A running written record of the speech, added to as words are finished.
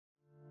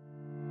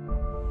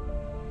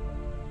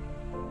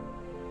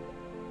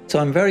So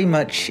I'm very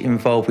much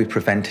involved with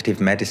preventative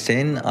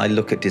medicine. I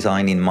look at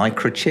designing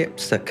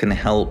microchips that can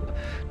help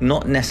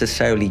not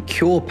necessarily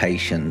cure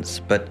patients,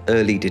 but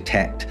early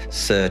detect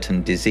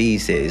certain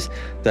diseases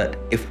that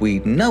if we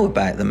know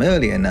about them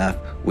early enough,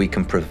 we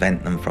can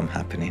prevent them from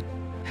happening.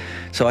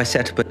 So I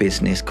set up a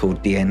business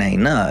called DNA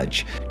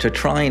Nudge to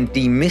try and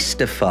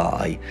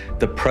demystify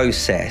the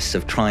process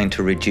of trying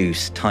to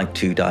reduce type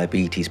 2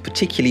 diabetes,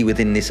 particularly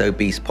within this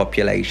obese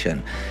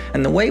population.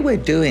 And the way we're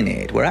doing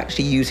it, we're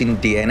actually using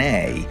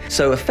DNA.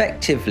 So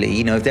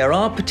effectively, there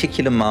are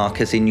particular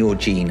markers in your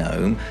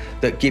genome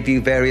that give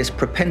you various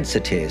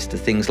propensities to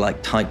things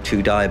like type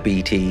 2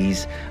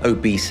 diabetes,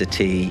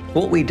 obesity.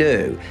 What we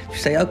do, we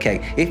say,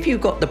 okay, if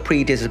you've got the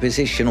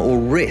predisposition or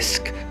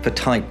risk for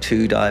type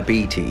 2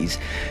 diabetes,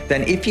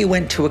 then if you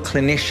went to a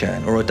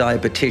clinician or a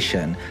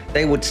dietitian,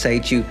 they would say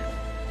to you,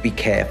 be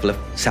careful of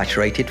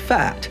saturated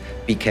fat,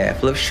 be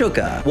careful of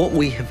sugar. What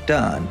we have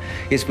done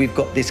is we've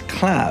got this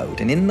cloud,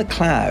 and in the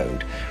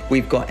cloud,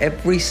 we've got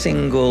every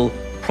single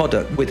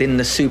product within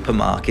the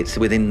supermarkets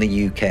within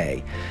the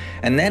UK.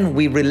 And then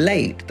we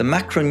relate the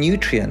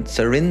macronutrients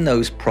that are in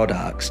those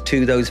products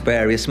to those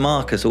various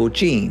markers or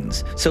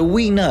genes. So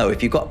we know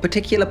if you've got a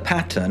particular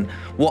pattern,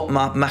 what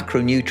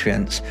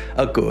macronutrients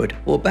are good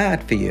or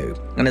bad for you.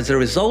 And as a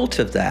result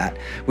of that,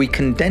 we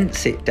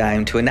condense it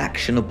down to an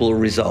actionable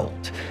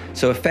result.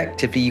 So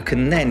effectively, you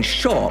can then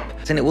shop,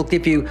 and it will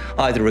give you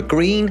either a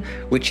green,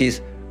 which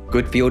is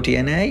good for your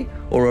DNA,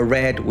 or a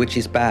red, which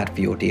is bad for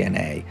your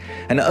DNA.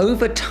 And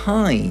over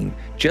time,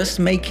 just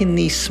making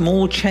these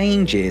small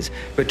changes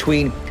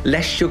between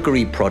less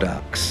sugary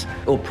products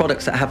or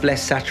products that have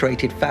less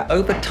saturated fat,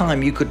 over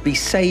time you could be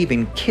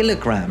saving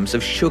kilograms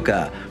of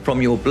sugar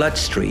from your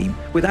bloodstream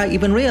without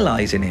even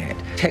realizing it.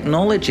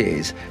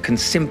 Technologies can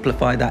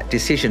simplify that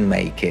decision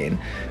making,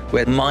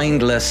 where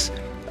mindless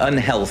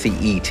unhealthy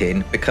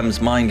eating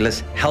becomes mindless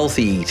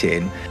healthy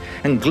eating,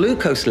 and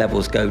glucose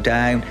levels go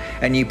down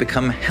and you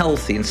become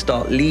healthy and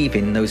start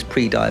leaving those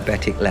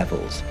pre-diabetic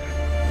levels.